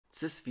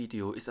This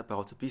video is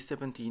about the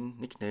B-17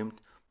 nicknamed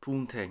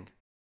Poontang,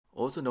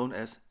 also known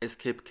as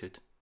Escape Kit,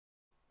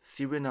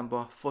 serial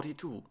number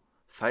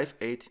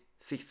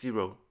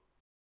 425860.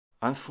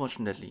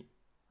 Unfortunately,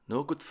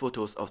 no good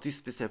photos of this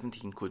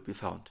B-17 could be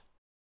found,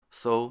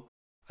 so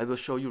I will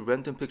show you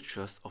random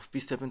pictures of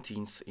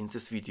B-17s in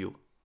this video.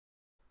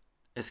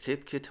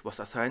 Escape Kit was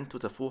assigned to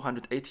the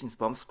 418th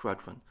Bomb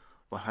Squadron,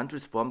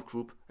 100th Bomb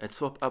Group at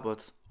Thorpe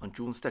Abbotts on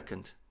June 2,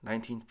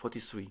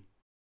 1943.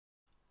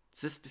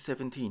 This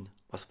B-17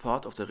 was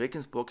part of the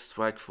Regensburg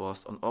strike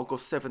force on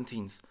August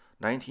 17,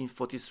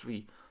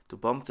 1943 to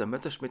bomb the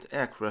Messerschmitt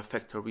aircraft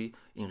factory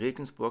in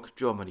Regensburg,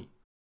 Germany,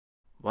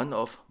 one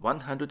of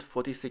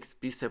 146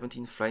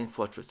 B-17 flying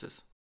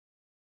fortresses.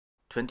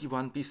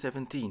 21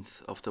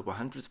 B-17s of the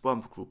 100th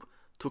Bomb Group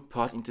took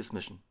part in this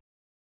mission.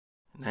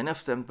 9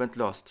 of them went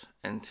lost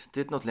and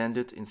did not land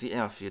in the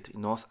airfield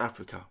in North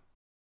Africa.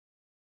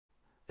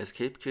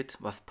 Escape Kit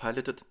was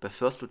piloted by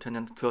First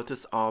Lieutenant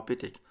Curtis R.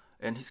 Biddick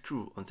and his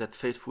crew on that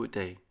fateful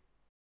day.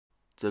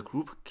 The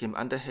group came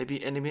under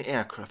heavy enemy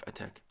aircraft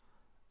attack,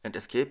 and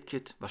Escape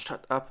Kit was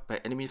shot up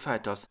by enemy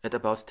fighters at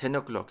about 10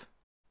 o'clock,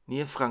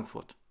 near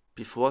Frankfurt,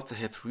 before they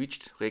have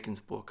reached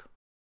Regensburg.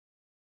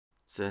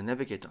 The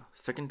Navigator,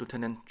 2nd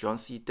Lieutenant John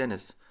C.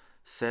 Dennis,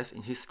 says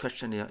in his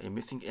questionnaire in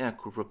Missing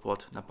Aircrew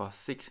Report number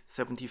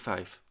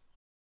 675.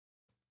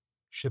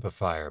 Ship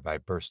afire by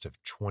burst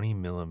of 20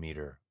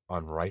 mm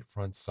on right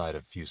front side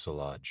of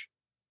fuselage.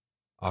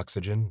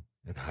 Oxygen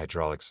and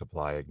hydraulic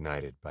supply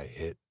ignited by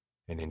hit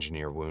and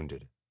engineer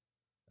wounded.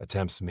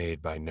 Attempts made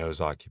by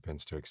nose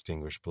occupants to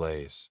extinguish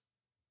blaze.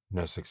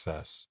 No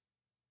success.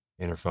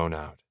 Interphone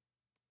out.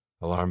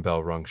 Alarm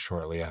bell rung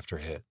shortly after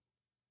hit.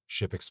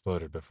 Ship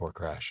exploded before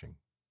crashing.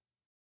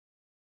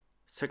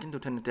 2nd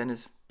Lieutenant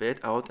Dennis bailed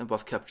out and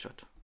was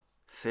captured,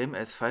 same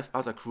as 5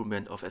 other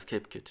crewmen of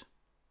Escape Kit.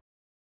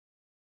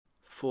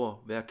 4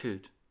 were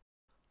killed.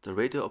 The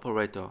radio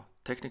operator,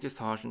 Technical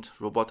Sergeant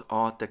Robert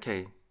R.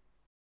 DeKay.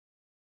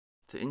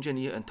 The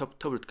engineer and top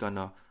turret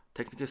gunner,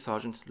 Technical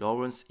Sergeant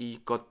Lawrence E.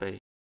 Godbey.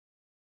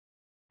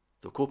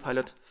 The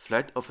co-pilot,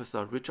 Flight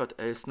Officer Richard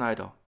L.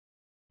 Snyder.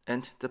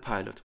 And the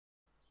pilot,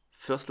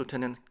 First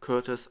Lieutenant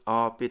Curtis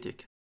R.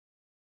 Biddick.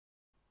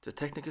 The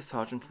Technical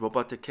Sergeant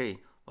Robert DeKay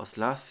was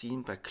last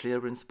seen by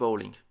Clarence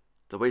Bowlin,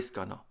 the waist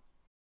gunner,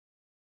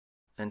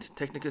 and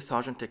Technical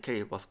Sergeant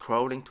DeKay was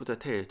crawling to the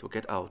tail to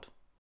get out.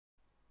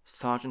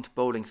 Sergeant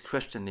Bowlin's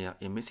questionnaire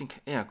in Missing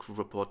Aircrew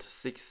Report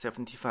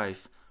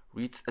 675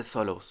 reads as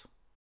follows.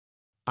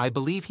 I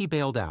believe he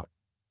bailed out.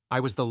 I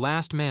was the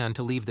last man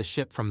to leave the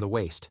ship from the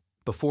waist.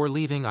 Before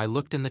leaving, I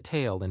looked in the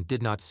tail and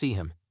did not see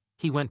him.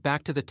 He went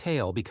back to the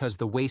tail because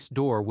the waist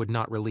door would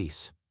not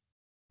release.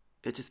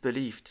 It is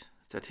believed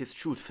that his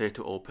chute failed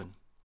to open.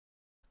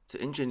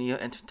 The engineer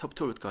and top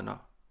turret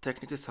gunner,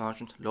 Technical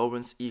Sergeant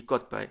Lawrence E.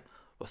 Godbey,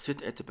 was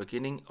hit at the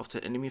beginning of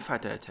the enemy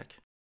fighter attack.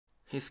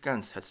 His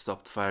guns had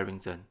stopped firing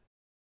then.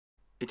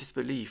 It is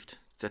believed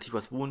that he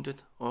was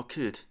wounded or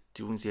killed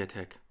during the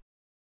attack.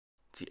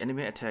 The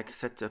enemy attack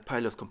set the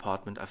pilot's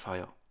compartment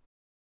afire.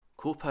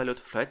 Co-pilot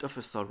Flight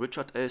Officer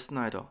Richard L.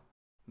 Snyder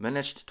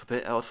managed to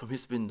bail out from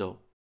his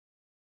window.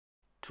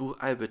 2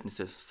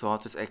 eyewitnesses saw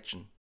this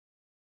action.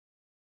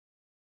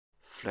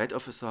 Flight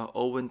Officer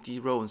Owen D.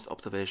 Rowan's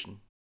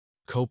observation.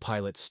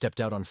 Co-pilot stepped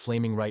out on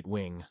flaming right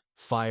wing,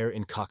 fire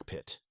in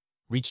cockpit,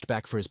 reached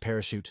back for his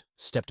parachute,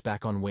 stepped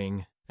back on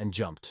wing, and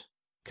jumped.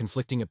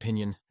 Conflicting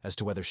opinion as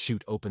to whether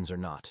chute opens or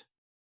not.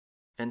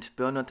 And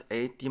Bernard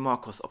A.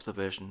 DeMarco's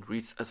observation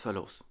reads as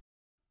follows.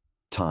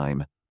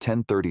 Time,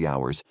 10:30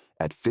 hours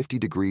at 50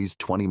 degrees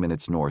 20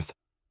 minutes north,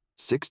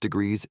 6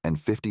 degrees and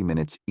 50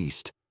 minutes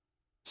east.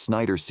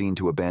 Snyder seen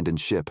to abandon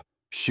ship,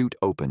 chute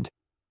opened,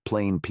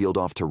 plane peeled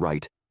off to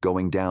right,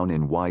 going down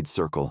in wide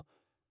circle.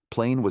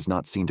 Plane was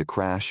not seen to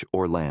crash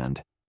or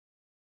land.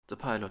 The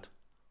pilot,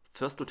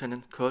 First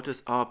Lieutenant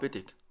Curtis R.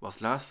 Biddick,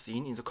 was last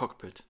seen in the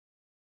cockpit.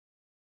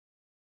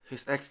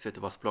 His exit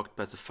was blocked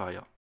by the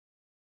fire,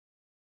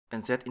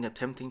 and that in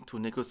attempting to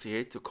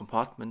negotiate the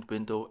compartment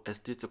window as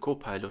did the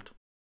co-pilot,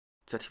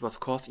 that he was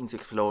caught in the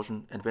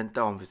explosion and went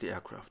down with the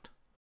aircraft.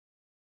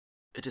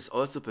 It is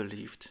also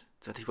believed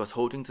that he was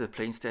holding the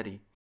plane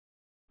steady,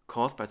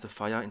 caused by the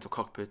fire in the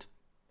cockpit,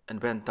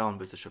 and went down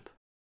with the ship.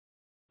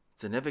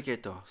 The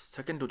Navigator,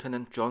 2nd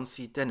Lieutenant John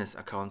C. Dennis'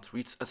 account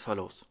reads as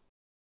follows.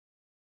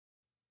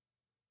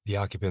 The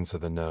occupants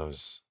of the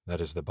nose, that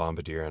is the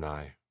Bombardier and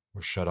I,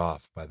 were shut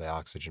off by the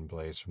oxygen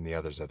blaze from the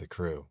others of the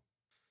crew.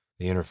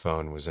 The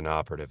interphone was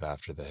inoperative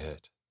after the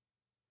hit.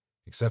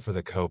 Except for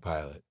the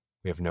co-pilot,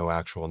 we have no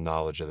actual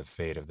knowledge of the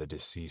fate of the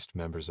deceased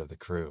members of the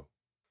crew.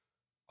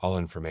 All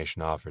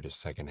information offered is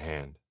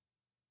second-hand.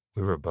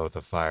 We were both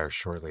afire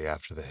shortly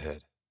after the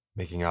hit,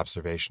 making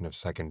observation of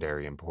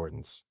secondary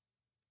importance.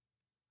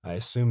 I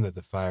assume that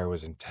the fire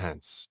was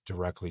intense,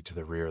 directly to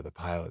the rear of the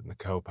pilot and the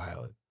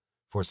co-pilot,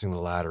 forcing the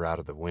latter out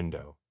of the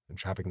window and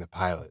trapping the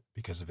pilot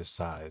because of his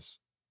size.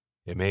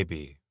 It may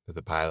be that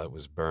the pilot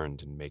was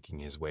burned in making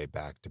his way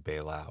back to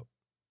bail out.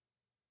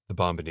 The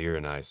Bombardier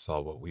and I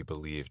saw what we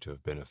believed to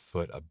have been a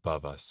foot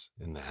above us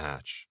in the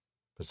hatch,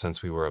 but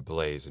since we were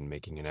ablaze and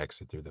making an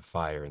exit through the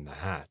fire in the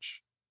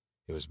hatch,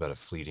 it was but a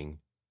fleeting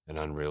and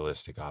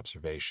unrealistic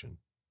observation.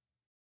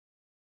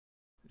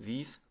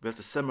 These were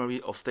the summary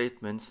of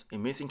statements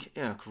in Missing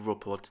Air Crew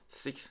Report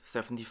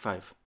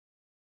 675.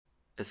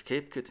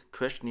 Escape kit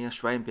crashed near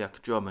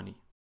Schweinberg, Germany,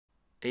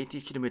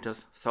 80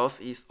 kilometers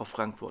southeast of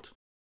Frankfurt,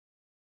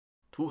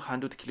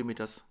 200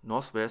 kilometers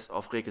northwest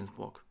of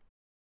Regensburg.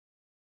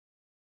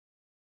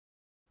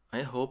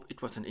 I hope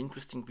it was an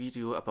interesting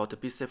video about the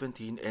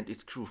B-17 and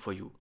its crew for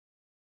you.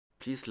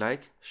 Please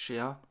like,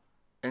 share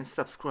and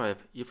subscribe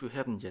if you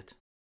haven't yet.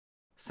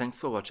 Thanks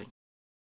for watching.